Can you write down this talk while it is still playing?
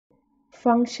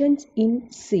Functions in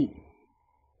C.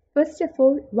 First of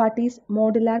all, what is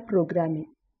modular programming?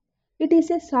 It is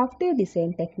a software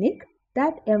design technique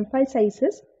that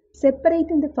emphasizes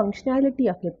separating the functionality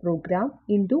of a program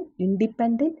into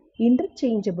independent,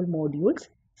 interchangeable modules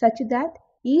such that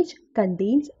each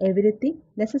contains everything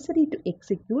necessary to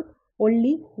execute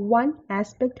only one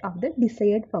aspect of the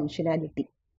desired functionality.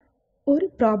 ഒരു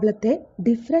പ്രോബ്ലത്തെ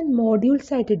different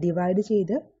modules ആയിട്ട് divide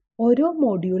ചെയ്ത് ഓരോ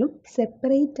മോഡ്യൂളും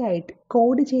separate ആയിട്ട്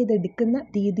code ചെയ്തെടുക്കുന്ന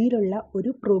രീതിയിലുള്ള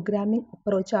ഒരു programming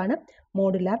അപ്രോച്ചാണ്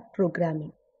modular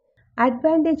programming.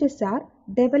 Advantages R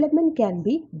development can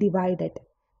be divided.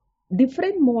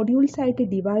 Different modules ആയിട്ട്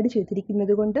divide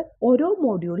ചെയ്തിരിക്കുന്നത് കൊണ്ട് ഓരോ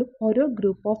മോഡ്യൂളും ഓരോ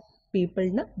ഗ്രൂപ്പ് ഓഫ്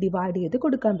പീപ്പിളിന് ഡിവൈഡ് ചെയ്ത്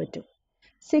കൊടുക്കാൻ പറ്റും.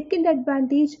 Second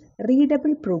advantage,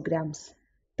 readable programmes.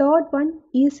 Third one,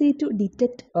 easy to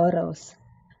detect errors.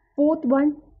 Fourth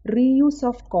one, reuse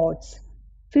of codes.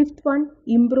 Fifth one,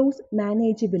 improves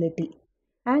manageability.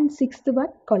 And sixth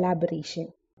one, collaboration.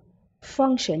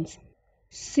 Functions.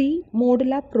 C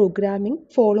modular programming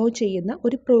follow ചെയ്യുന്ന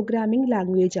ഒരു programming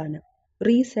language ആണ്.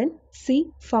 Reason, C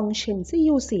functions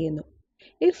use ചെയ്യുന്നു.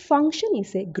 A function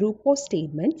is a group of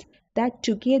statements that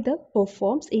together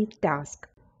performs a task.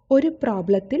 ഒരു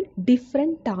പ്രോബ്ലത്തിൽ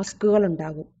different ടാസ്കുകൾ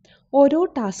ഉണ്ടാകും. ഓരോ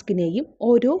ടാസ്കിനെയും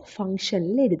ഓരോ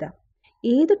ഫംഗ്ഷനിൽ എഴുതാം.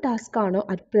 ഏത് ടാസ്ക് ആണോ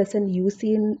അറ്റ് പ്രസൻറ്റ് യൂസ്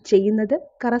ചെയ്യുന്നത്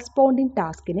കറസ്പോണ്ടിങ്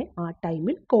ടാസ്കിനെ ആ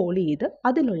ടൈമിൽ കോൾ ചെയ്ത്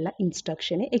അതിലുള്ള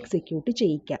ഇൻസ്ട്രക്ഷനെ എക്സിക്യൂട്ട്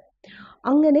ചെയ്യിക്കാം.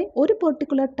 അങ്ങനെ ഒരു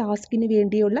പെർട്ടിക്കുലർ ടാസ്കിന്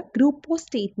വേണ്ടിയുള്ള ഗ്രൂപ്പ് ഓഫ്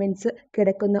സ്റ്റേറ്റ്മെൻറ്റ്സ്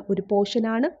കിടക്കുന്ന ഒരു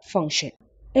പോർഷനാണ് function.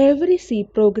 Every C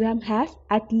programme has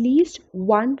at least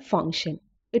one function.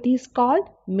 It is called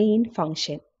main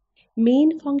function. Main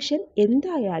function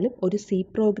എന്തായാലും ഒരു സി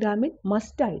പ്രോഗ്രാമിൽ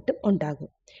മസ്റ്റായിട്ടും ഉണ്ടാകും.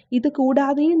 ഇത്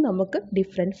കൂടാതെയും നമുക്ക്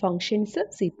ഡിഫറെൻറ്റ് ഫംഗ്ഷൻസ്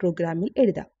സി പ്രോഗ്രാമിൽ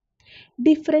എഴുതാം.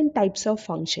 Different types of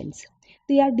functions.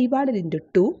 They are divided into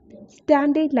two: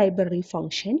 standard library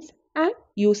functions and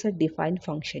user defined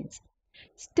functions.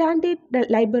 Standard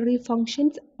library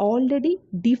functions already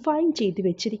define ചെയ്ത്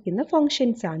വെച്ചിരിക്കുന്ന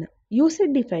ഫംഗ്ഷൻസ് ആണ്. യൂസർ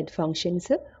ഡിഫൈൻഡ്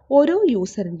ഫംഗ്ഷൻസ് ഓരോ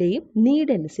യൂസറിൻ്റെയും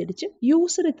നീഡ് അനുസരിച്ച്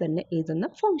യൂസർ തന്നെ എഴുതുന്ന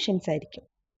ഫംഗ്ഷൻസ് ആയിരിക്കും.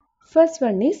 First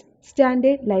one is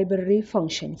standard library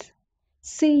functions.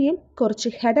 സിയിൽ കുറച്ച്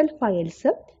ഹെഡർ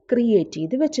ഫയൽസ് ക്രിയേറ്റ്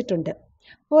ചെയ്ത് വെച്ചിട്ടുണ്ട്.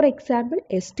 For example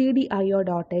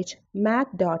stdio.h,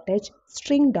 math.h,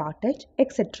 string.h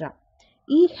etcetera.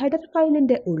 ഈ ഹെഡർ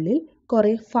ഫയലിൻ്റെ ഉള്ളിൽ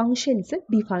കുറേ ഫംഗ്ഷൻസ്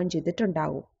ഡിഫൈൻ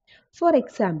ചെയ്തിട്ടുണ്ടാവും. For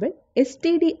example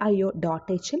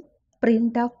stdio.hൽ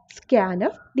printf,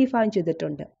 scanf define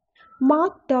ചെയ്തിട്ടുണ്ട്.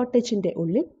 math.hൻ്റെ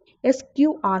ഉള്ളിൽ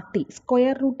sqrt,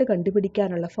 സ്ക്വയർ റൂട്ട്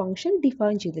കണ്ടുപിടിക്കാനുള്ള ഫംഗ്ഷൻ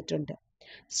ഡിഫൈൻ ചെയ്തിട്ടുണ്ട്.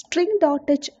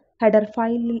 string.h ഹെഡർ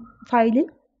ഫയലിൽ strlen,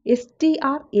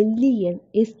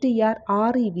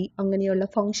 strrev അങ്ങനെയുള്ള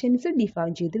ഫംഗ്ഷൻസ്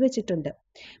ഡിഫൈൻ ചെയ്ത് വെച്ചിട്ടുണ്ട്.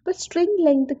 ഇപ്പോൾ സ്ട്രിംഗ്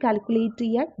ലെങ്ത് കാൽക്കുലേറ്റ്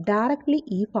ചെയ്യാൻ ഡയറക്റ്റ്ലി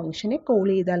ഈ ഫംഗ്ഷനെ കോൾ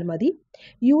ചെയ്താൽ മതി.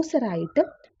 യൂസറായിട്ട്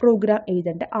പ്രോഗ്രാം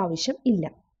എഴുതേണ്ട ആവശ്യം ഇല്ല.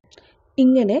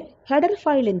 ഇങ്ങനെ ഹെഡർ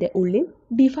ഫയലിൻ്റെ ഉള്ളിൽ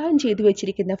ഡിഫൈൻ ചെയ്ത്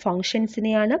വെച്ചിരിക്കുന്ന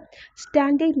ഫംഗ്ഷൻസിനെയാണ്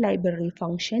standard library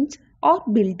functions or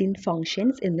build in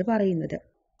functions എന്ന് പറയുന്നത്.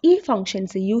 ഈ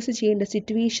ഫംഗ്ഷൻസ് യൂസ് ചെയ്യേണ്ട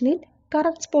സിറ്റുവേഷനിൽ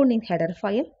കറസ്പോണ്ടിങ് ഹെഡർ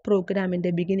ഫയൽ പ്രോഗ്രാമിൻ്റെ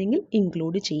ബിഗിനിങ്ങിൽ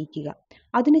ഇൻക്ലൂഡ് ചെയ്യിക്കുക.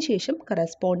 അതിനുശേഷം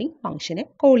കറസ്പോണ്ടിങ് ഫംഗ്ഷനെ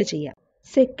കോൾ ചെയ്യാം.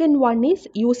 Second one is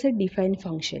user defined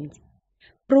functions.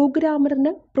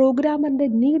 പ്രോഗ്രാമറിൻ്റെ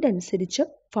need അനുസരിച്ച്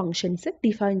ഫംഗ്ഷൻസ്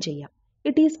ഡിഫൈൻ ചെയ്യാം.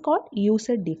 It is called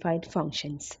user defined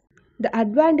functions. The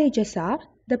advantages are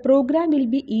the program will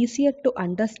be easier to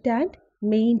understand,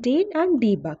 maintain and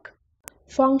debug.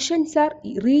 Functions are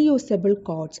reusable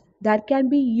codes that can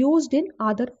be used in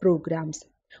other programs.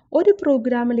 ഒരു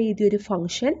പ്രോഗ്രാമിൽ എഴുതിയൊരു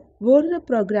function വേറൊരു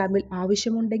പ്രോഗ്രാമിൽ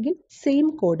ആവശ്യമുണ്ടെങ്കിൽ same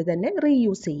code തന്നെ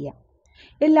reuse ചെയ്യാം.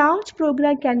 A large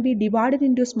program can be divided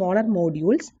into smaller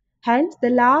modules. Hence,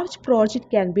 the large project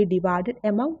can be divided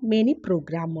among many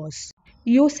programmers.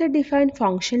 User-defined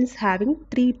functions having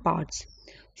three parts: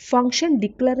 function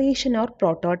declaration or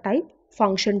prototype,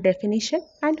 function definition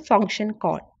and function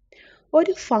call.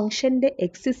 ഒരു ഫംഗ്ഷൻ്റെ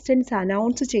existence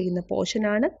announce ചെയ്യുന്ന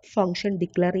പോർഷനാണ് function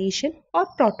declaration or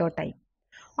prototype.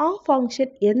 ആ function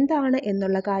എന്താണ്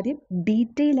എന്നുള്ള കാര്യം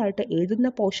detail ആയിട്ട് എഴുതുന്ന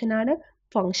പോർഷനാണ്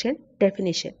ഫംഗ്ഷൻ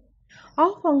ഡെഫിനിഷൻ. ആ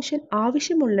ഫംഗ്ഷൻ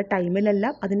ആവശ്യമുള്ള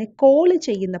ടൈമിലെല്ലാം അതിനെ കോൾ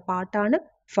ചെയ്യുന്ന പാർട്ടാണ്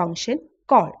function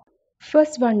call.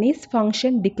 First one is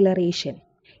function declaration.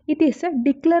 It is A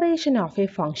declaration of A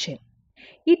function.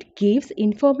 It gives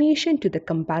information to the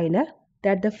compiler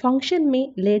that the function may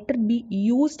later be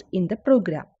used in the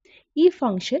program. ഈ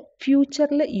function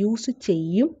ഫ്യൂച്ചറിൽ use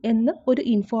ചെയ്യും എന്ന് ഒരു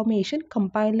information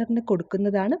കമ്പൈലറിന്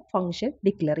കൊടുക്കുന്നതാണ് function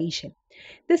declaration.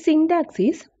 The syntax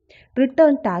is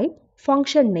written type,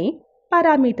 function name,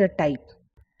 parameter type.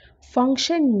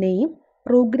 Function name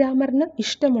പ്രോഗ്രാമറിന്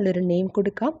ഇഷ്ടമുള്ളൊരു name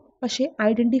കൊടുക്കാം, പക്ഷേ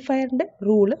ഐഡൻറ്റിഫയറിൻ്റെ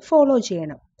rule follow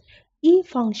ചെയ്യണം. ഈ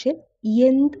ഫംഗ്ഷൻ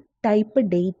എന്ത് ടൈപ്പ്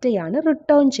ഡേറ്റയാണ്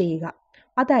റിട്ടേൺ ചെയ്യുക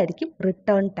അതായിരിക്കും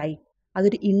റിട്ടേൺ ടൈപ്പ്.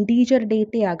 അതൊരു ഇൻറ്റീജർ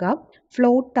ഡേറ്റ ആകാം,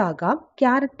 ഫ്ലോട്ട് ആകാം,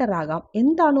 ക്യാരക്ടർ ആകാം.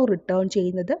 എന്താണോ റിട്ടേൺ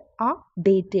ചെയ്യുന്നത് ആ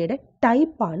ഡേറ്റയുടെ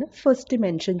ടൈപ്പാണ് ഫസ്റ്റ്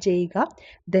മെൻഷൻ ചെയ്യുക.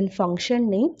 Then function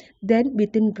name, then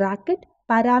within bracket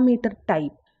parameter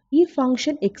type. ഈ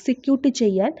ഫംഗ്ഷൻ എക്സിക്യൂട്ട്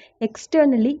ചെയ്യാൻ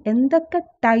എക്സ്റ്റേണലി എന്തൊക്കെ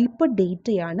ടൈപ്പ്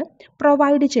ഡേറ്റയാണ്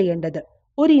പ്രൊവൈഡ് ചെയ്യേണ്ടത്.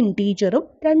 ഒരു ഇൻറ്റീജറും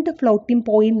 2 ഫ്ലോട്ടിംഗ്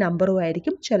പോയിന്റ് നമ്പറും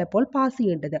ആയിരിക്കും ചിലപ്പോൾ പാസ്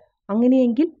ചെയ്യേണ്ടത്.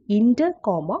 അങ്ങനെയെങ്കിൽ ഇൻറ്റ്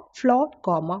കോമ ഫ്ലോട്ട്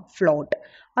കോമ ഫ്ലോട്ട്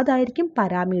അതായിരിക്കും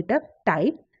parameter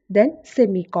type. Then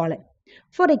semicolon.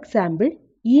 For example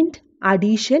ഇൻറ്റ്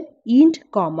addition ഇൻറ്റ്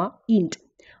comma ഇൻറ്റ്.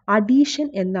 Addition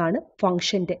എന്നാണ്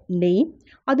ഫംഗ്ഷൻ്റെ നെയിം.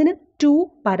 അതിന് 2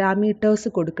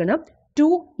 പാരാമീറ്റേഴ്സ് കൊടുക്കണം. 2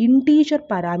 ഇൻറ്റീജർ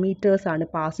പാരാമീറ്റേഴ്സ് ആണ്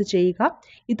പാസ് ചെയ്യുക.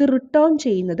 ഇത് റിട്ടേൺ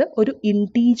ചെയ്യുന്നത് ഒരു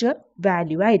ഇൻറ്റീജർ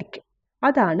വാല്യൂ ആയിരിക്കും.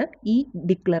 അതാണ് ഈ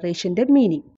ഡിക്ലറേഷൻ്റെ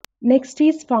meaning. Next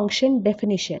is function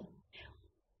definition.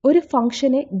 ഒരു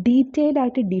ഫംഗ്ഷനെ ഡീറ്റെയിൽ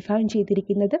ആയിട്ട് ഡിഫൈൻ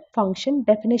ചെയ്തിരിക്കുന്നത് function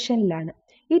ഡെഫിനിഷനിലാണ്.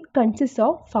 It consist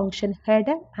of function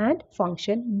header and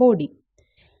function body.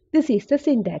 This is the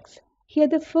syntax. Here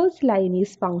the first line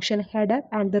is function header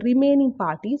and the remaining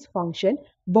part is function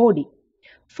body.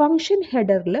 Function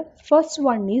ഹെഡറിൽ first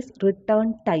one is written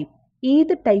type.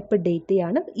 ഏത് type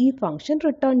ഡേറ്റയാണ് ഈ function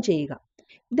return ചെയ്യുക.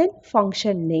 Then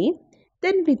function name,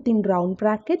 then within round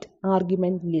bracket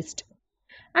argument list,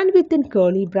 and within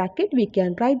curly bracket we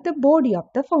can write the body of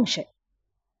the function.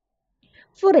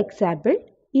 For example,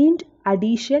 int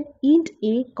addition int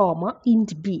a comma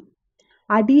int b.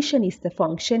 Addition is the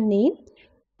function name.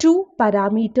 2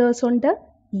 parameters under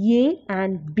a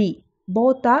and b.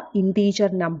 Both are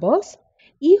integer numbers.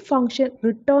 ഈ function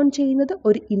return ചെയ്യുന്നത്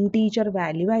ഒരു integer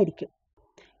value ആയിരിക്കും.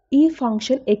 ഈ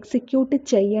function execute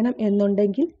ചെയ്യണം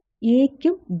എന്നുണ്ടെങ്കിൽ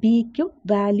എക്കും ബിക്കും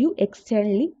value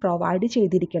externally provide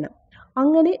ചെയ്തിരിക്കണം.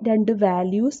 അങ്ങനെ 2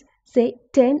 values say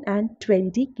 10 and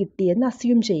 20 കിട്ടിയെന്ന്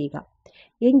അസ്യൂം ചെയ്യുക.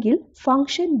 എങ്കിൽ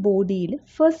ഫംഗ്ഷൻ ബോഡിയിൽ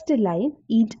first line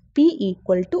ഇൻറ്റ് P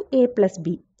equal to A plus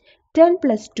B. 10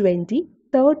 plus 20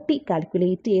 30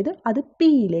 calculate ചെയ്ത് അത്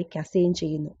പിയിലേക്ക് അസൈൻ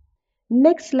ചെയ്യുന്നു.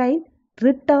 Next line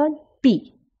return P.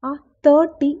 ആ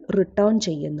 30 റിട്ടേൺ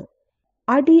ചെയ്യുന്നു.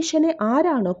 അഡീഷനെ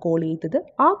ആരാണോ കോൾ ചെയ്തത്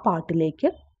ആ പാർട്ടിലേക്ക്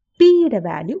പിയുടെ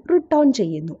വാല്യൂ റിട്ടേൺ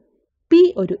ചെയ്യുന്നു. പി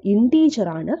ഒരു ഇൻറ്റീജർ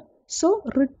ആണ്. So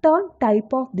return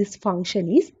type of this function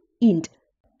is ഇൻറ്റ്.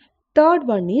 Third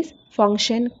one is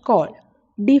function call.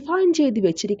 Define ചെയ്ത്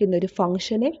വെച്ചിരിക്കുന്ന ഒരു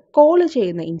ഫംഗ്ഷനെ കോൾ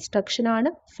ചെയ്യുന്ന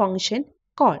ഇൻസ്ട്രക്ഷനാണ് ഫംഗ്ഷൻ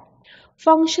കോൾ.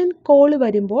 ഫംഗ്ഷൻ കോൾ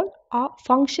വരുമ്പോൾ ആ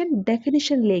ഫംഗ്ഷൻ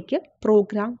ഡെഫിനിഷനിലേക്ക്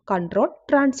പ്രോഗ്രാം കൺട്രോൾ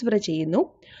ട്രാൻസ്ഫർ ചെയ്യുന്നു.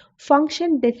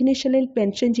 ഫംഗ്ഷൻ ഡെഫിനിഷനിൽ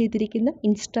മെൻഷൻ ചെയ്തിരിക്കുന്ന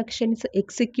ഇൻസ്ട്രക്ഷൻസ്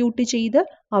എക്സിക്യൂട്ട് ചെയ്ത്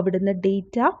അവിടുന്ന്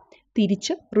ഡേറ്റ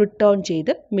തിരിച്ച് റിട്ടേൺ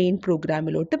ചെയ്ത് മെയിൻ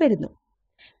പ്രോഗ്രാമിലോട്ട് വരുന്നു.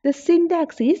 The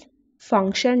syntax is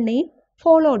function name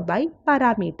followed by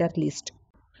parameter list.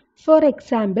 For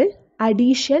example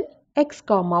addition X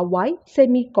comma Y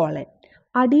semicolon.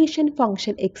 Addition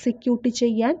function execute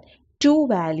ചെയ്യാൻ 2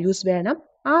 വാല്യൂസ് വേണം.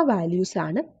 ആ വാല്യൂസ്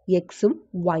ആണ് എക്സും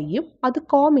വൈയും. അത്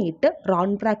കോമയിട്ട്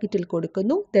റൗണ്ട് ബ്രാക്കറ്റിൽ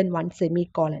കൊടുക്കുന്നു. Then 1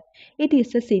 semicolon. It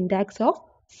is the syntax of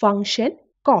function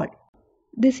call.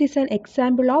 This is an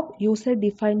example of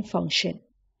user-defined function.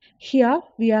 Here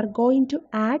we are going to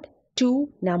add 2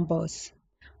 numbers.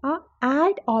 ആ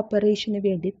add ഓപ്പറേഷന്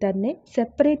വേണ്ടി തന്നെ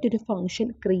സെപ്പറേറ്റ് ഒരു ഫംഗ്ഷൻ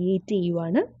ക്രിയേറ്റ്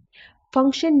ചെയ്യുവാണ്.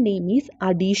 Function name is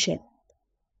addition.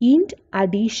 ഇൻറ്റ്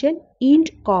addition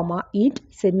ഇൻറ്റ് comma ഇൻറ്റ്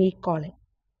semicolon.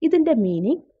 ഇതിൻ്റെ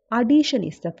meaning addition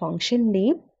is the function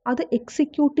name. അത്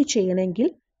execute ചെയ്യണമെങ്കിൽ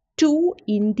 2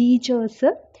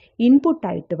 integers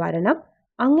ഇൻപുട്ടായിട്ട് വരണം.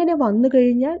 അങ്ങനെ വന്നു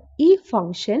കഴിഞ്ഞാൽ ഈ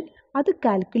ഫംഗ്ഷൻ അത്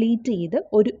കാൽക്കുലേറ്റ് ചെയ്ത്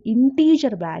ഒരു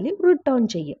ഇൻറ്റീജർ വാല്യൂ റിട്ടേൺ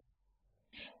ചെയ്യും.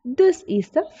 This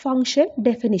is the function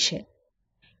definition.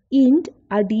 ഇൻറ്റ്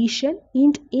addition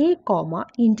ഇൻറ്റ് A comma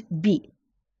ഇൻറ്റ് B.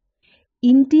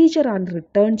 Integer ആണ്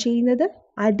റിട്ടേൺ ചെയ്യുന്നത്.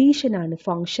 അഡീഷൻ ആണ്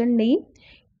ഫംഗ്ഷൻ നെയിം.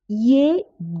 എ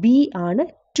ബി ആണ്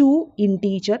 2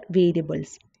 ഇൻറ്റീജർ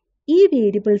വേരിയബിൾസ്. ഈ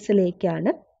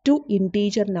വേരിയബിൾസിലേക്കാണ് 2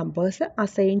 ഇൻറ്റീജർ നമ്പേഴ്സ്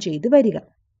അസൈൻ ചെയ്ത് വരിക.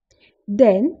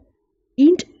 Then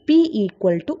ഇൻറ്റ് P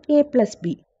equal to A plus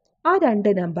B. ആ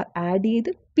 2 number add ചെയ്ത്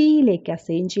പിയിലേക്ക്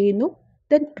അസൈൻ ചെയ്യുന്നു.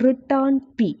 Then return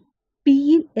P.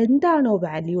 പിയിൽ എന്താണോ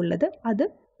വാല്യൂ ഉള്ളത് അത്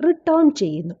റിട്ടേൺ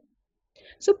ചെയ്യുന്നു.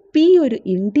 സോ പി ഒരു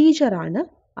ഇൻറ്റീജർ ആണ്.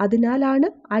 അതിനാലാണ്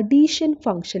അഡീഷൻ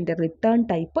ഫംഗ്ഷൻ്റെ റിട്ടേൺ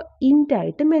ടൈപ്പ് ഇൻറ്റ്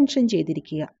ആയിട്ട് മെൻഷൻ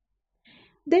ചെയ്തിരിക്കുക.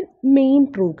 Then main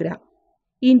programme.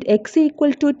 ഇൻറ്റ് X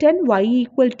equal to 10, Y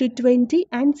equal to 20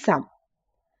 and some.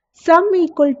 Some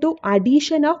equal to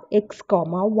addition of X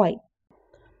comma Y.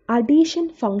 Addition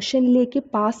ഫംഗ്ഷനിലേക്ക്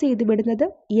പാസ് ചെയ്ത് വിടുന്നത്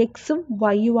എക്സും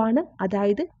വൈയുമാണ്.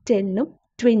 അതായത് 10ഉം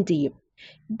 20യും.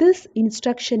 This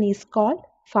instruction is called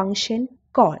function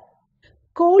call.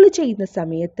 Call ചെയ്യുന്ന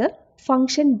സമയത്ത്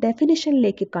function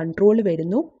ഡെഫിനിഷനിലേക്ക് control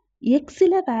വരുന്നു.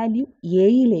 എക്സിലെ value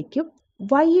എയിലേക്കും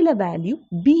വൈയിലെ value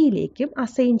ബിയിലേക്കും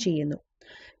assign ചെയ്യുന്നു.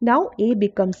 Now a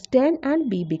becomes 10 and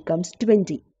b becomes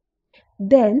 20.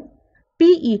 Then p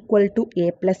equal to a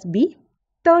plus b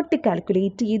 30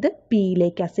 calculate ചെയ്ത്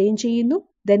പിയിലേക്ക് അസൈൻ ചെയ്യുന്നു.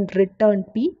 Then return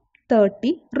p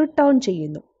 30 റിട്ടേൺ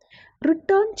ചെയ്യുന്നു.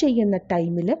 Return ചെയ്യുന്ന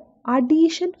ടൈമിൽ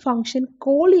അഡീഷൻ ഫംഗ്ഷൻ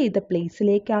കോൾ ചെയ്ത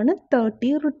പ്ലേസിലേക്കാണ്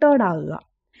 30 റിട്ടേൺ ആകുക.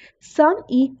 Some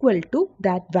equal to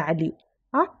that value,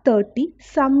 ആ 30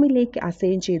 സമ്മിലേക്ക്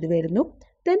അസൈൻ ചെയ്ത് വരുന്നു.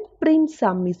 Then print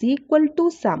sum is equal to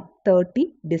sum 30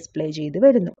 display ചെയ്ത്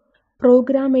വരുന്നു.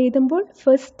 പ്രോഗ്രാം എഴുതുമ്പോൾ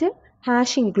ഫസ്റ്റ്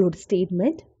ഹാഷ് ഇൻക്ലൂഡ്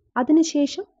സ്റ്റേറ്റ്മെൻറ്റ്,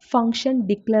 അതിനുശേഷം ഫംഗ്ഷൻ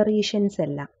ഡിക്ലറേഷൻസ്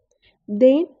എല്ലാം,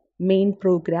 then main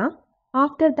programme,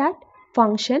 after that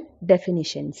function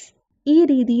definitions. ഈ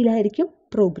രീതിയിലായിരിക്കും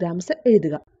പ്രോഗ്രാംസ്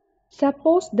എഴുതുക.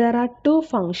 Suppose there are to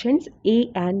functions A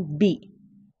and B.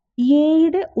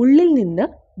 എയുടെ ഉള്ളിൽ നിന്ന്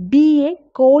ബിയെ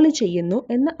കോൾ ചെയ്യുന്നു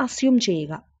എന്ന് അസ്യൂം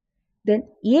ചെയ്യുക. Then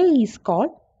a is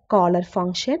called caller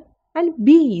function and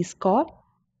b is called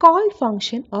call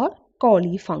function or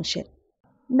callee function.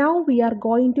 Now we are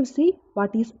going to see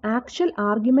what is actual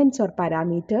arguments or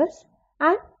parameters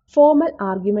and formal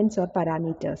arguments or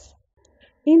parameters.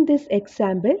 In this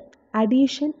example,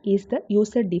 addition is the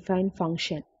user defined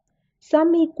function.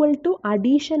 Sum equal to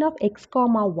addition of x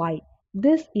comma y.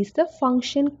 This is the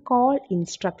function call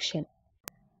instruction.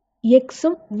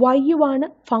 എക്സും വൈയുമാണ്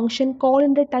function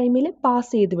കോളിൻ്റെ ടൈമിൽ pass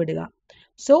ചെയ്ത് വിടുക.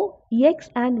 So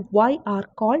X and why are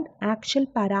called actual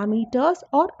parameters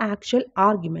or actual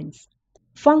arguments.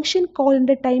 Function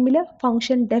കോളിൻ്റെ ടൈമിൽ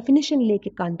function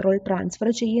ഡെഫിനിഷനിലേക്ക് control transfer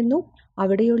ചെയ്യുന്നു.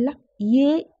 അവിടെയുള്ള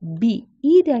A B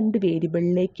ഈ രണ്ട്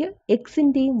വേരിയബിളിലേക്ക്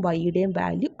എക്സിൻ്റെയും വൈയുടെയും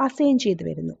value assign ചെയ്ത്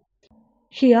വരുന്നു.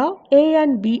 Here A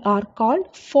and B are called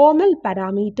formal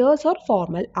parameters or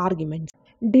formal arguments.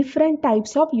 Different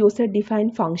types of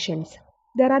user-defined functions.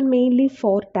 There are mainly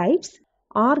 4 types.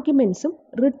 ആർഗ്യുമെൻസും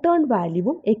return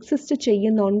വാല്യൂവും exist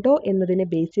ചെയ്യുന്നുണ്ടോ എന്നതിനെ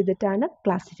base ചെയ്തിട്ടാണ്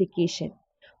ക്ലാസിഫിക്കേഷൻ.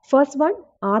 ഫസ്റ്റ് വൺ,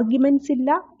 ആർഗ്യുമെൻസ് ഇല്ല,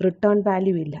 return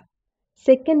value ഇല്ല.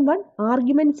 Second one,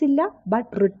 arguments ഇല്ല but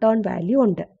return value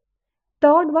ഉണ്ട്.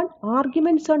 Third one,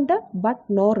 arguments ഉണ്ട് but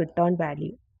no return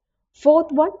value.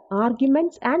 Fourth one,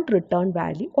 arguments and return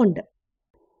value ഉണ്ട്.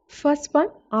 First one,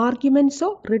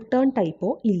 ആർഗ്യുമെൻസോ return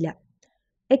ടൈപ്പോ ഇല്ല.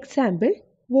 Example,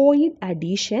 void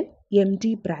addition empty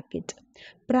bracket.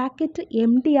 Bracket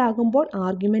M T ആകുമ്പോൾ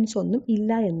arguments ഒന്നും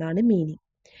ഇല്ല എന്നാണ് meaning.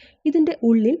 ഇതിൻ്റെ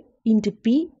ഉള്ളിൽ into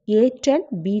P A10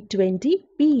 B20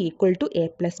 P equal to A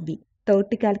plus B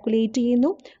 30 calculate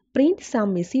ചെയ്യുന്നു. Print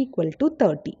some is equal to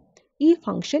 30. ഈ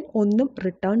ഫംഗ്ഷൻ ഒന്നും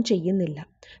റിട്ടേൺ ചെയ്യുന്നില്ല.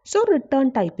 So return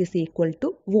type is equal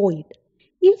to void.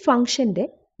 ഈ ഫംഗ്ഷൻ്റെ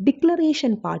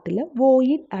ഡിക്ലറേഷൻ പാർട്ടിൽ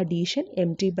void addition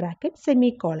empty bracket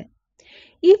semicolon.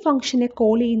 ഈ ഫംഗ്ഷനെ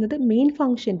call ചെയ്യുന്നത് main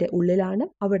ഫംഗ്ഷൻ്റെ ഉള്ളിലാണ്.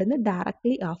 അവിടുന്ന്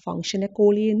ഡയറക്റ്റ്ലി ആ ഫംഗ്ഷനെ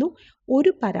കോൾ ചെയ്യുന്നു,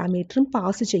 ഒരു പാരാമീറ്ററും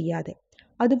പാസ് ചെയ്യാതെ.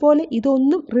 അതുപോലെ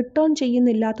ഇതൊന്നും റിട്ടേൺ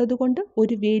ചെയ്യുന്നില്ലാത്തത് കൊണ്ട്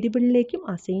ഒരു വേരിയബിളിലേക്കും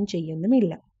assign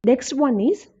ചെയ്യുന്നുമില്ല. Next one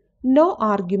is no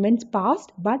arguments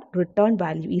passed but return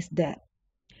value is there.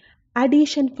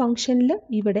 Addition ഫംഗ്ഷനിൽ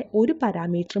ഇവിടെ ഒരു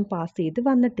പാരാമീറ്ററും പാസ് ചെയ്ത്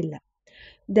വന്നിട്ടില്ല.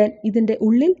 ദെൻ ഇതിൻ്റെ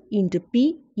ഉള്ളിൽ into P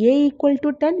A equal to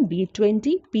 10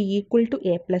 B20 P equal to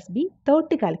A plus B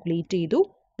 30 calculate ചെയ്തു.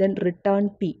 ദെൻ റിട്ടേൺ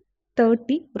പി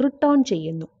 30 റിട്ടേൺ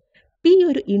ചെയ്യുന്നു. P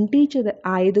ഒരു ഇൻറ്റീജർ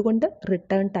ആയതുകൊണ്ട്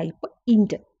return type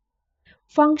ഇൻറ്റ്.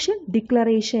 Function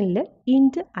ഡിക്ലറേഷനിൽ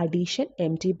ഇൻറ്റ് addition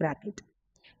എംറ്റി bracket.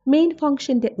 Main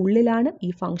ഫംഗ്ഷൻ്റെ ഉള്ളിലാണ്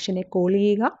ഈ ഫംഗ്ഷനെ കോൾ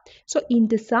ചെയ്യുക. So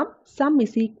ഇൻറ്റ് some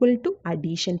is equal to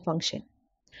addition function.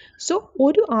 So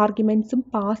ഒരു ആർഗ്യുമെൻറ്റ്സും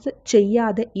pass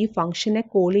ചെയ്യാതെ ഈ ഫംഗ്ഷനെ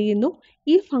കോൾ ചെയ്യുന്നു.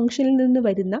 ഈ ഫംഗ്ഷനിൽ നിന്ന്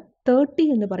വരുന്ന 30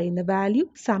 എന്ന് പറയുന്ന വാല്യൂ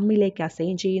സമ്മിലേക്ക്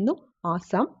അസൈൻ ചെയ്യുന്നു. ആ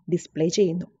സം ഡിസ്പ്ലേ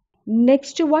ചെയ്യുന്നു.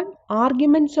 നെക്സ്റ്റ് വൺ,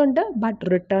 ആർഗ്യുമെൻറ്റ്സ് ഉണ്ട് ബട്ട്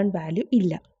റിട്ടേൺ വാല്യൂ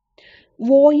ഇല്ല.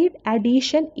 void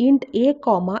addition int a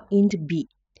int b.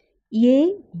 a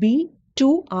b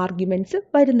 2 arguments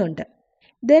വരുന്നുണ്ട്.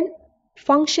 ദെൻ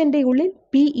ഫംഗ്ഷൻ്റെ ഉള്ളിൽ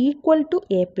p equal to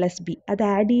A plus B അത്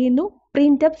ആഡ് ചെയ്യുന്നു.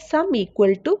 Print up some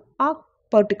equal to ആ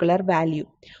പെർട്ടിക്കുലർ വാല്യൂ.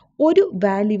 ഒരു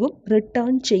വാല്യൂവും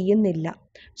return ചെയ്യുന്നില്ല.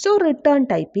 So return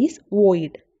type is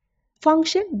void.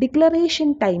 Function declaration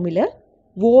ടൈമിൽ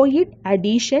void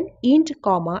addition int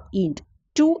int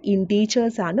 2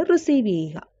 integers ആണ് receive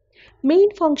ചെയ്യുക. മെയിൻ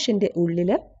ഫംഗ്ഷൻ്റെ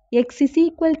ഉള്ളിൽ x is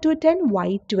equal to 10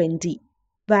 y 20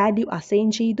 value assign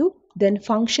ചെയ്തു. Then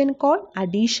function call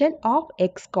addition of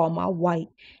x, y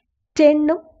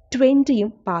 10ഉം 20ഉം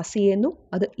pass ചെയ്യുന്നു.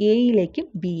 അത് എയിലേക്കും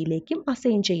ബിയിലേക്കും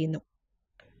assign ചെയ്യുന്നു.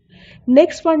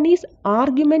 Next one is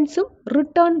ആർഗ്യുമെൻറ്റ്സും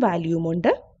return വാല്യൂവും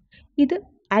ഉണ്ട്. ഇത്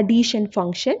addition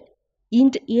function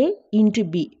ഇൻറ്റ് A into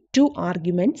B 2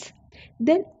 arguments.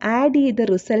 Then add ചെയ്ത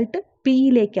റിസൾട്ട്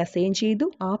പിയിലേക്ക് അസൈൻ ചെയ്തു.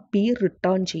 ആ പി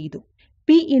റിട്ടേൺ ചെയ്തു.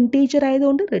 p integer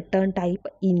ആയതുകൊണ്ട് return type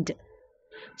int.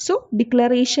 So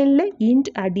ഡിക്ലറേഷനിലെ int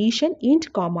addition int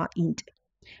comma int.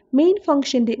 Main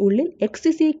ഫംഗ്ഷന്റെ ഉള്ളിൽ x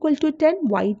is equal to 10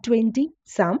 y 20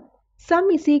 sum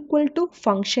is equal to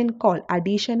function call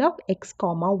addition of x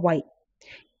comma y.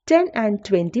 10 and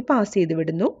 20 pass ചെയ്ത്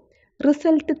വിടുന്നു.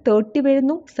 Result 30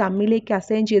 വരുന്നു. സമ്മിലേക്ക്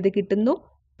assign ചെയ്ത് കിട്ടുന്നു.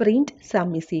 Print some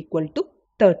is equal to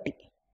 30.